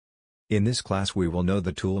In this class we will know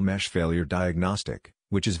the tool Mesh Failure Diagnostic,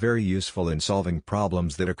 which is very useful in solving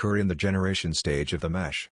problems that occur in the generation stage of the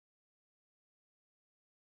mesh.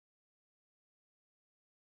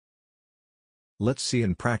 Let's see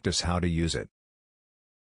in practice how to use it.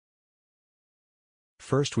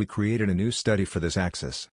 First we created a new study for this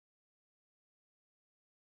axis.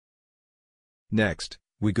 Next,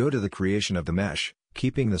 we go to the creation of the mesh,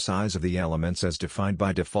 keeping the size of the elements as defined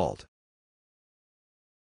by default.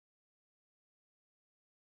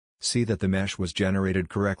 See that the mesh was generated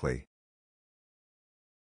correctly.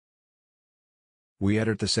 We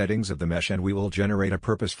edit the settings of the mesh and we will generate a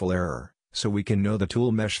purposeful error, so we can know the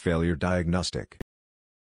tool Mesh Failure Diagnostic.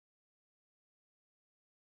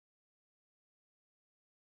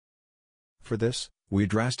 For this, we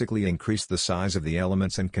drastically increase the size of the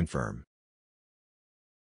elements and confirm.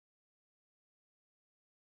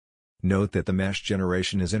 Note that the mesh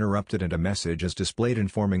generation is interrupted and a message is displayed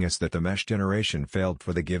informing us that the mesh generation failed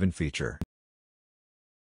for the given feature.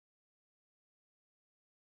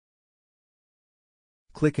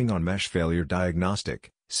 Clicking on Mesh Failure Diagnostic,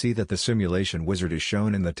 see that the simulation wizard is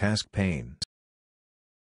shown in the task pane.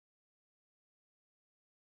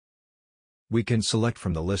 We can select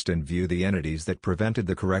from the list and view the entities that prevented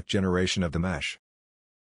the correct generation of the mesh.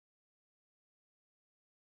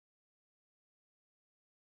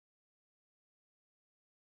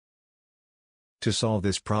 To solve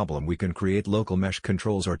this problem we can create local mesh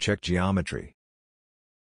controls or check geometry.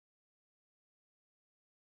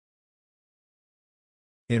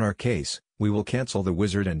 In our case, we will cancel the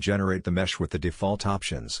wizard and generate the mesh with the default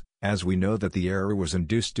options, as we know that the error was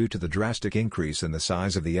induced due to the drastic increase in the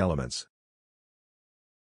size of the elements.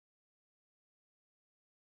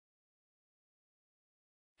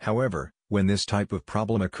 However, when this type of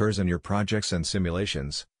problem occurs in your projects and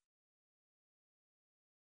simulations,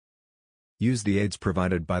 use the aids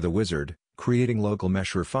provided by the wizard, creating local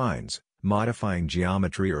mesh refines, modifying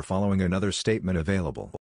geometry or following another statement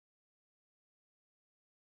available.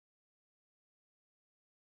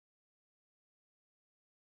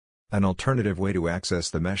 An alternative way to access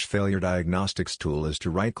the Mesh Failure Diagnostics tool is to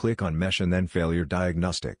right-click on Mesh and then Failure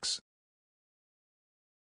Diagnostics.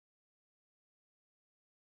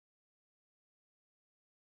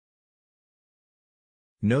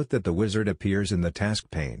 Note that the wizard appears in the task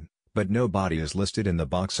pane, but no body is listed in the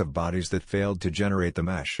box of bodies that failed to generate the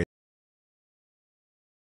mesh.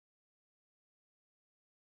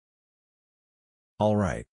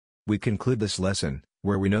 Alright. We conclude this lesson,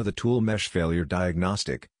 where we know the tool Mesh Failure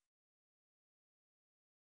Diagnostic,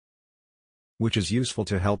 which is useful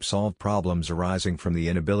to help solve problems arising from the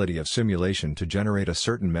inability of simulation to generate a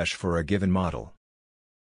certain mesh for a given model.